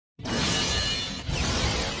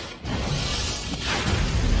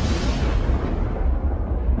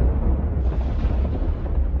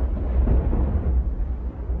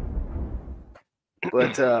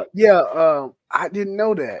But yeah, I didn't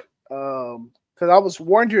know that. Because I was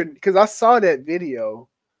wondering, because I saw that video,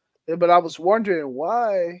 but I was wondering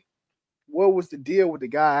why. What was the deal with the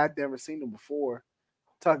guy? I'd never seen him before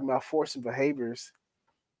talking about forcing behaviors.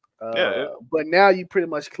 Yeah, But now you pretty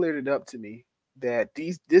much cleared it up to me that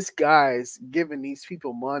this guy's giving these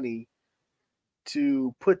people money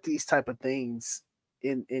to put these type of things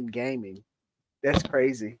in gaming. That's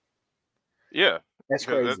crazy. yeah. That's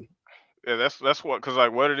crazy. Yeah, that's what, because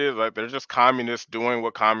like what it is, like they're just communists doing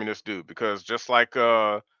what communists do. Because just like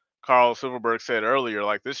Carl Silverberg said earlier,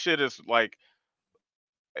 like this shit is like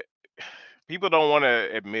people don't want to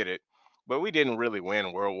admit it, but we didn't really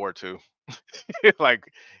win World War II. Like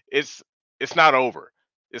it's it's not over.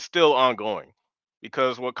 It's still ongoing.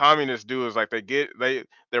 Because what communists do is like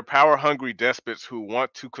they're power hungry despots who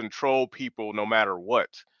want to control people no matter what.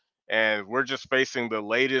 And we're just facing the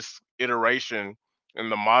latest iteration in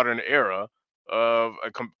the modern era of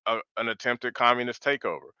an attempted communist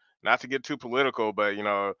takeover. Not to get too political, but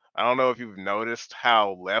I don't know if you've noticed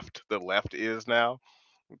how left the left is now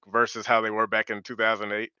versus how they were back in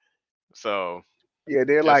 2008. So Yeah,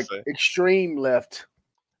 they're just like extreme left.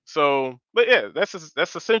 but yeah, that's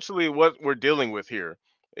essentially what we're dealing with here.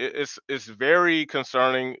 It's very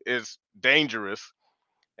concerning. It's dangerous,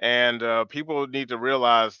 and people need to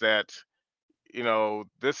realize that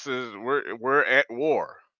this is we're at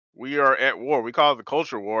war. We are at war. We call it the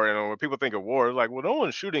culture war, and when people think of war, it's like, well, no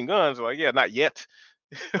one's shooting guns. Like, yeah, not yet,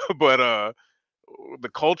 but the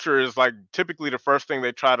culture is like typically the first thing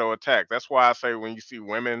they try to attack. That's why I say when you see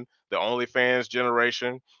women, the OnlyFans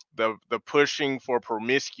generation, the pushing for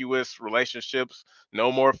promiscuous relationships,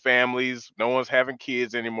 no more families, no one's having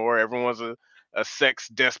kids anymore. Everyone's a sex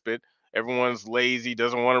despot. Everyone's lazy,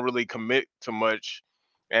 doesn't want to really commit to much,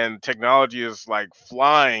 and technology is like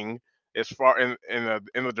flying as far in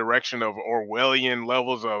the direction of Orwellian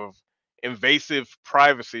levels of invasive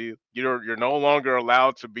privacy. You're no longer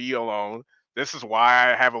allowed to be alone. This is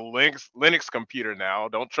why I have a Linux computer now.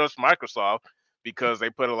 Don't trust Microsoft because they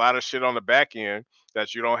put a lot of shit on the back end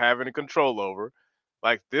that you don't have any control over.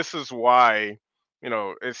 Like this is why,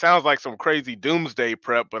 it sounds like some crazy doomsday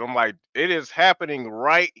prep, but I'm like, it is happening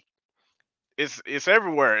right. It's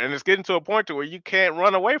everywhere, and it's getting to a point to where you can't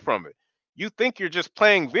run away from it. You think you're just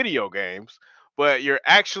playing video games, but you're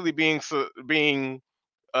actually being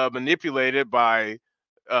manipulated by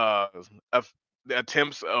uh, of the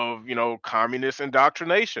attempts of communist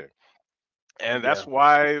indoctrination, and Yeah, that's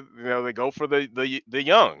why they go for the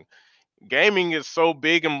young. Gaming is so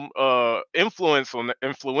big and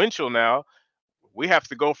influential now. We have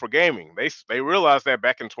to go for gaming. They realized that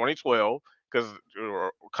back in 2012 because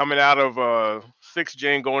coming out of sixth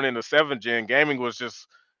gen going into seventh gen, gaming was just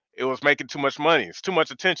it was making too much money. It's too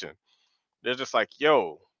much attention. They're just like,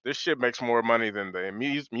 yo, this shit makes more money than the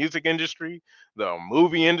music industry, the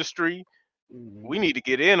movie industry. hmm We need to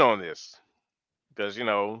get in on this because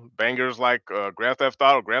bangers like Grand Theft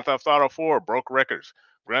Auto 4 broke records.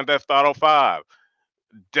 Grand Theft Auto 5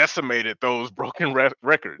 decimated those broken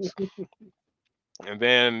records. And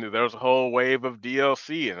then there's a whole wave of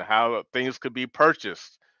DLC and how things could be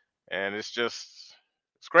purchased, and it's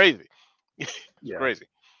crazy. It's yeah. crazy.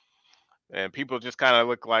 And people just kind of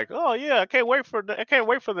look like, oh yeah, I can't wait for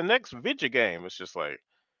the next video game. It's just like,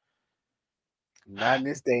 Not in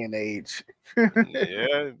this day and age.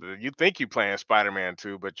 yeah, you think you're playing Spider-Man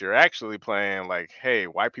 2, but you're actually playing like, hey,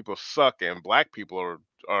 white people suck and black people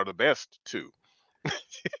are the best too.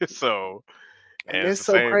 So, And and it's it's the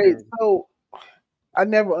so same crazy. thing. So I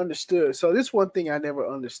never understood. So this one thing I never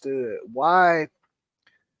understood. Why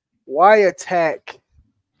attack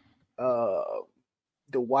uh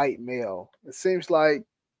the white male? It seems like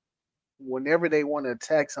whenever they want to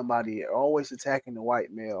attack somebody, they're always attacking the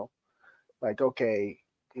white male. Like, okay,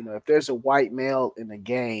 if there's a white male in the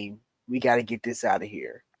game, we got to get this out of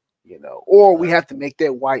here. Or we All have to make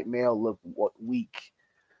that white male look weak.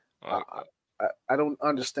 I, right. I don't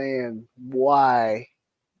understand why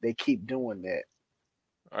they keep doing that.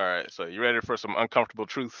 All right. So you ready for some uncomfortable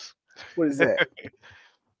truths? What is that?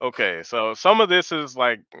 Okay, so some of this is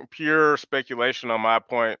like pure speculation on my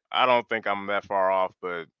point. I don't think I'm that far off,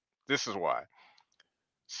 but this is why.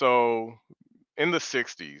 So in the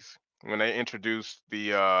 60s, when they introduced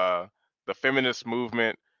the feminist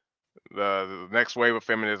movement, the next wave of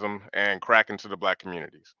feminism and crack into the black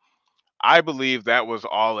communities, I believe that was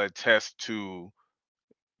all a test to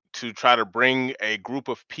try to bring a group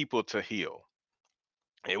of people to heal.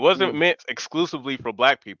 It wasn't Mm, meant exclusively for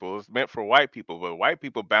black people. It was meant for white people, but white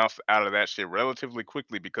people bounced out of that shit relatively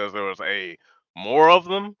quickly because there was a more of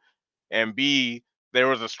them, and B there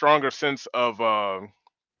was a stronger sense of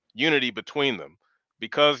unity between them.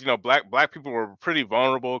 because black people were pretty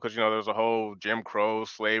vulnerable because there's a whole Jim Crow,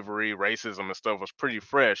 slavery, racism, and stuff was pretty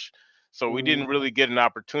fresh. So we Hmm. didn't really get an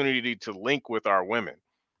opportunity to link with our women.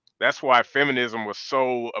 That's why feminism was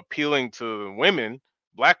so appealing to women,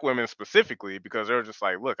 black women specifically, because they were just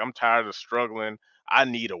like, look, I'm tired of struggling. I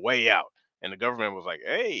need a way out. And the government was like,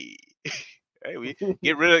 hey, hey, we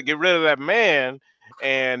get rid of that man,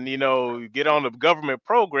 and get on the government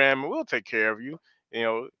program, and we'll take care of you. You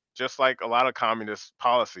know, just like a lot of communist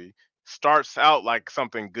policy starts out like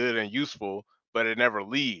something good and useful, but it never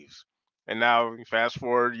leaves. And now, fast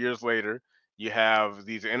forward years later, you have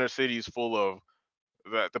these inner cities full of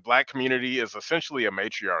the black community is essentially a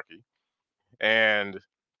matriarchy, and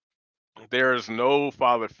there's no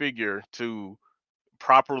father figure to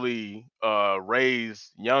properly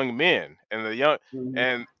raise young men, and the young Hmm.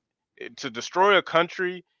 and to destroy a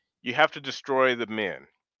country, you have to destroy the men.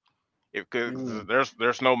 If 'cause Hmm.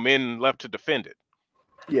 there's no men left to defend it.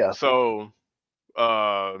 Yeah. So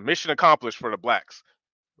mission accomplished for the blacks.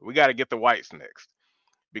 We got to get the whites next,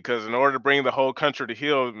 because in order to bring the whole country to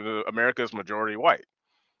heal, America is majority white.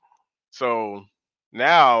 So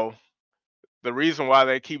now the reason why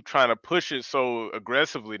they keep trying to push it so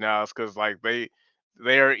aggressively now is because like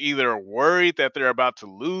they are either worried that they're about to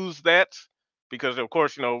lose that, because of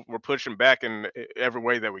course we're pushing back in every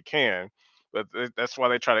way that we can, but that's why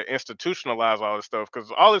they try to institutionalize all this stuff,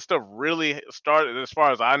 because all this stuff really started, as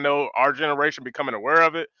far as I know, our generation becoming aware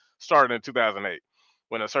of it started in 2008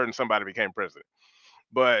 when a certain somebody became president.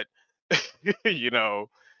 But you know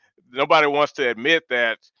nobody wants to admit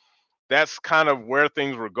that that's kind of where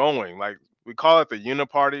things were going. Like, we call it the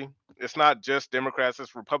uniparty. It's not just Democrats;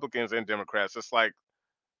 it's Republicans and Democrats.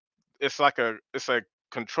 It's a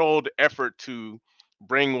controlled effort to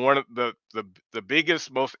bring one of the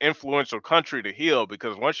biggest, most influential country to heel.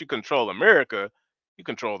 Because once you control America, you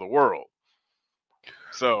control the world.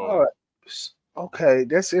 All So, right. Okay,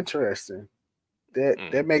 that's interesting. That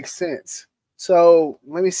mhm, makes sense. So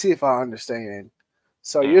let me see if I understand.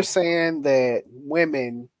 So you're mhm. saying that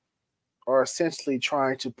women are essentially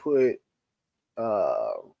trying to put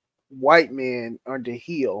uh, white men under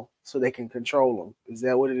heel so they can control them. Is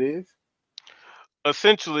that what it is?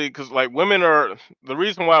 Essentially, because like women are the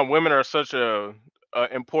reason why women are such a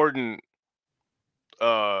important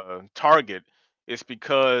target is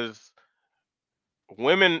because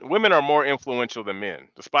women are more influential than men,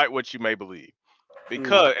 despite what you may believe. Mm.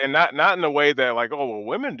 Because, and not in a way that like, oh well,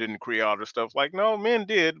 women didn't create all this stuff. Like, no, men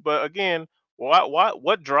did. But again,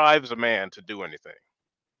 what drives a man to do anything?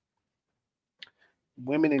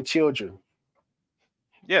 Women and children.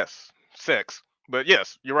 Yes, sex. But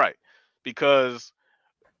yes, you're right. Because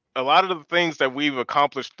a lot of the things that we've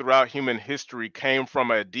accomplished throughout human history came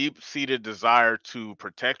from a deep-seated desire to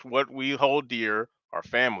protect what we hold dear, our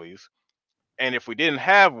families. And if we didn't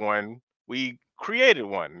have one, we created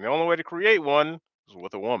one. The only way to create one is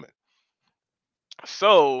with a woman.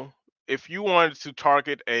 So, if you wanted to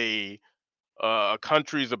target a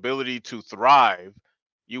country's ability to thrive,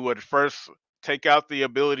 you would first take out the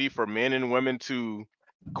ability for men and women to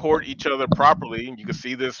court each other properly. You can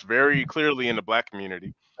see this very clearly in the black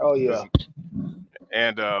community, Oh yeah, because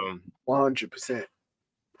and 100%.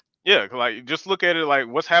 yeah, 'cause, like, just look at it like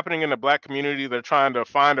what's happening in the black community. They're trying to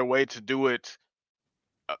find a way to do it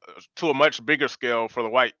to a much bigger scale for the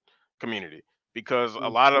white community, because a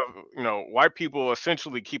Mm. lot of white people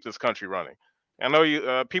essentially keep this country running. I know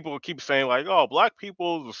you people keep saying like, oh, black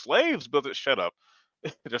people, the slaves built it. Shut up.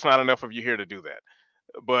 There's not enough of you here to do that.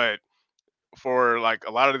 But for like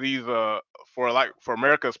a lot of these for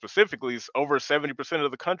America specifically, over 70%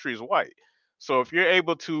 of the country is white. So if you're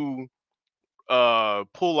able to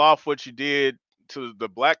pull off what you did to the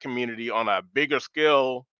black community on a bigger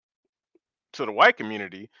scale to the white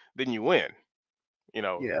community, then you win.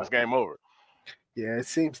 Yeah, It's game over. yeah. It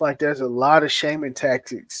seems like there's a lot of shaming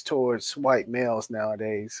tactics towards white males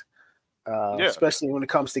nowadays, Yeah. especially when it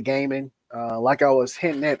comes to gaming. Like I was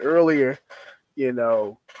hinting at earlier, you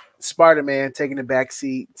know, Spider-Man taking the back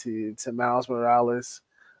seat to Miles Morales,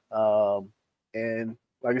 um, and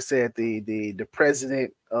like I said, the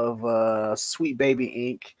president of Sweet Baby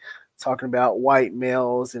Inc. talking about white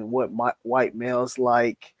males and what white males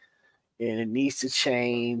like, and it needs to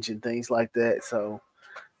change and things like that. So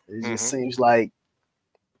it just Hmm. seems like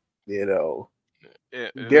you know Yeah,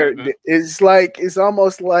 there it's like it's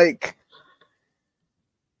almost like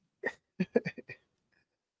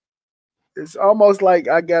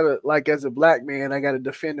I gotta like as a black man I gotta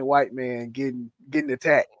defend the white man getting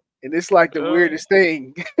attacked, and it's like the uh, weirdest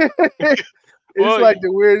thing. It's well, like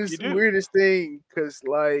the you do. weirdest thing because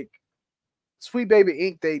like Sweet Baby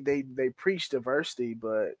Inc. They preach diversity,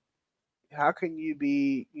 but how can you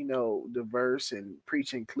be, diverse and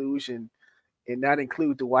preach inclusion and not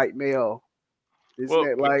include the white male? Isn't Well,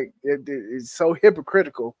 it like it's so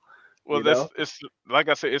hypocritical, well, you know? it's like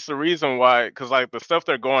I said, it's the reason why, because like the stuff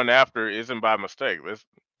they're going after isn't by mistake. It's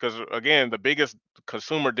because again, the biggest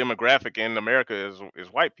consumer demographic in America is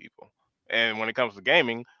white people, and when it comes to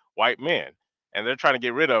gaming, white men, and they're trying to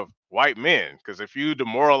get rid of white men because if you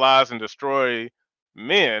demoralize and destroy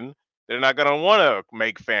men, they're not gonna want to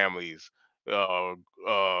make families,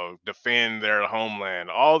 defend their homeland,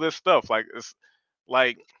 all this stuff. Like it's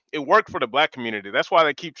like it worked for the black community. That's why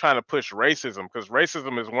they keep trying to push racism because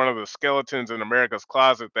racism is one of the skeletons in America's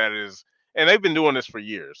closet that is, and they've been doing this for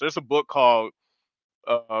years. There's a book called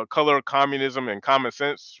Color, Communism, and Common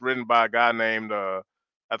Sense, written by a guy named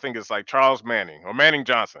I think it's like Charles Manning or Manning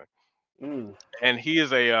Johnson, Mm, and he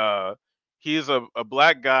is a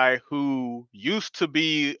black guy who used to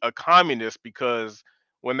be a communist because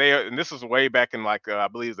when they and this is way back in like I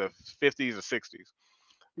believe the 50s or 60s,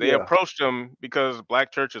 they yeah, approached him because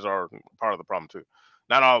black churches are part of the problem too.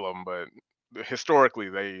 Not all of them, but historically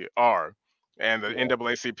they are. And the yeah,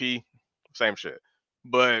 NAACP, same shit.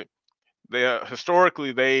 But they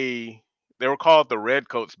historically they were called the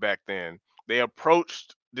redcoats back then. They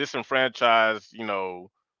approached disenfranchised,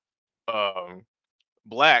 um,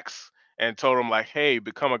 blacks and told them like, "Hey,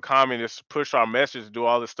 become a communist, push our message, do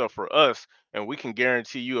all this stuff for us, and we can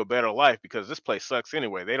guarantee you a better life because this place sucks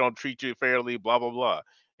anyway. They don't treat you fairly, blah blah blah."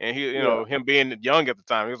 And he, yeah, him being young at the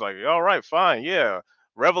time, he was like, "All right, fine, yeah,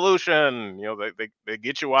 revolution." They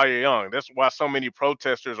get you while you're young. That's why so many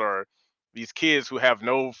protesters are these kids who have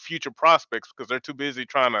no future prospects because they're too busy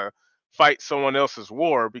trying to fight someone else's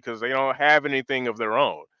war because they don't have anything of their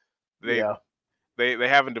own. They yeah, they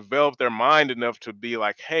haven't developed their mind enough to be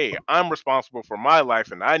like, hey, I'm responsible for my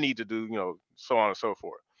life and I need to do, so on and so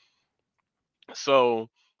forth. So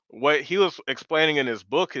what he was explaining in his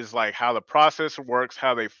book is like how the process works,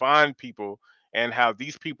 how they find people, and how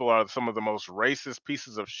these people are some of the most racist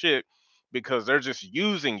pieces of shit because they're just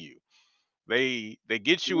using you. They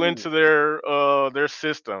get you mm, into their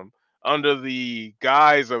system under the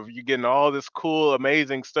guise of you getting all this cool,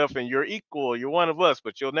 amazing stuff, and you're equal, you're one of us,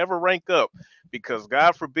 but you'll never rank up because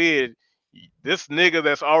God forbid this nigga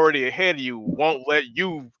that's already ahead of you won't let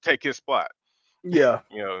you take his spot. yeah,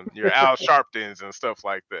 Your Al Sharptons and stuff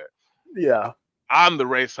like that. yeah, I'm the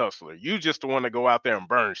race hustler. You just the one to go out there and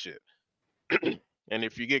burn shit. And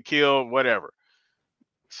if you get killed, whatever.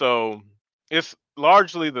 So it's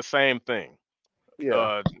largely the same thing. yeah,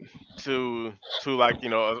 Uh, to like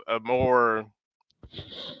a more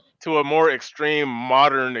to a more extreme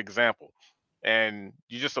modern example, and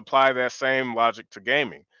you just apply that same logic to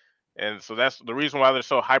gaming. And so that's the reason why they're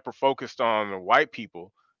so hyper focused on white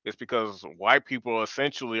people, is because white people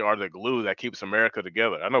essentially are the glue that keeps America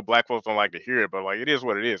together. I know black folks don't like to hear it, but like it is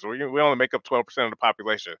what it is. We only make up 12% of the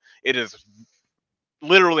population. It is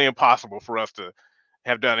literally impossible for us to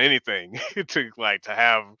have done anything to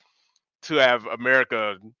have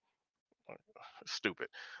America stupid.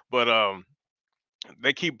 But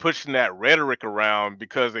they keep pushing that rhetoric around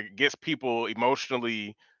because it gets people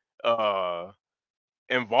emotionally uh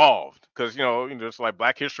involved. Because just like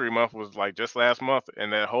Black History Month was like just last month,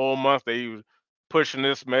 and that whole month they was pushing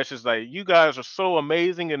this message like, you guys are so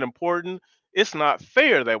amazing and important, it's not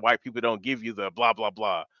fair that white people don't give you the blah blah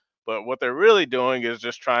blah. But what they're really doing is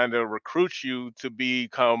just trying to recruit you to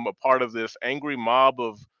become a part of this angry mob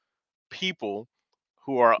of people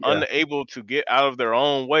who are yeah, unable to get out of their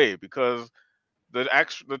own way. Because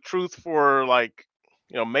the truth for like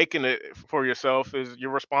making it for yourself is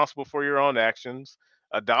you're responsible for your own actions.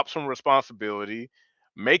 Adopt some responsibility,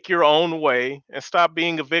 make your own way, and stop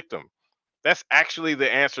being a victim. That's actually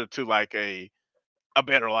the answer to like a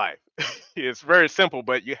better life. It's very simple,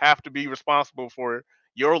 but you have to be responsible for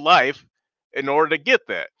your life in order to get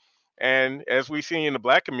that. And as we see in the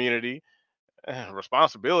black community,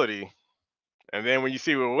 responsibility, and then when you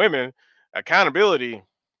see with women, accountability.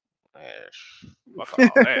 Fuck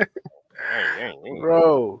all that. Ain't.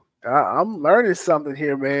 bro. I'm learning something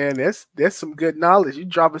here, man. That's some good knowledge. You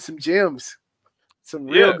dropping some gems, some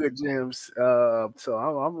real Yeah, good gems. So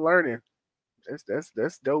I'm learning.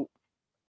 That's dope.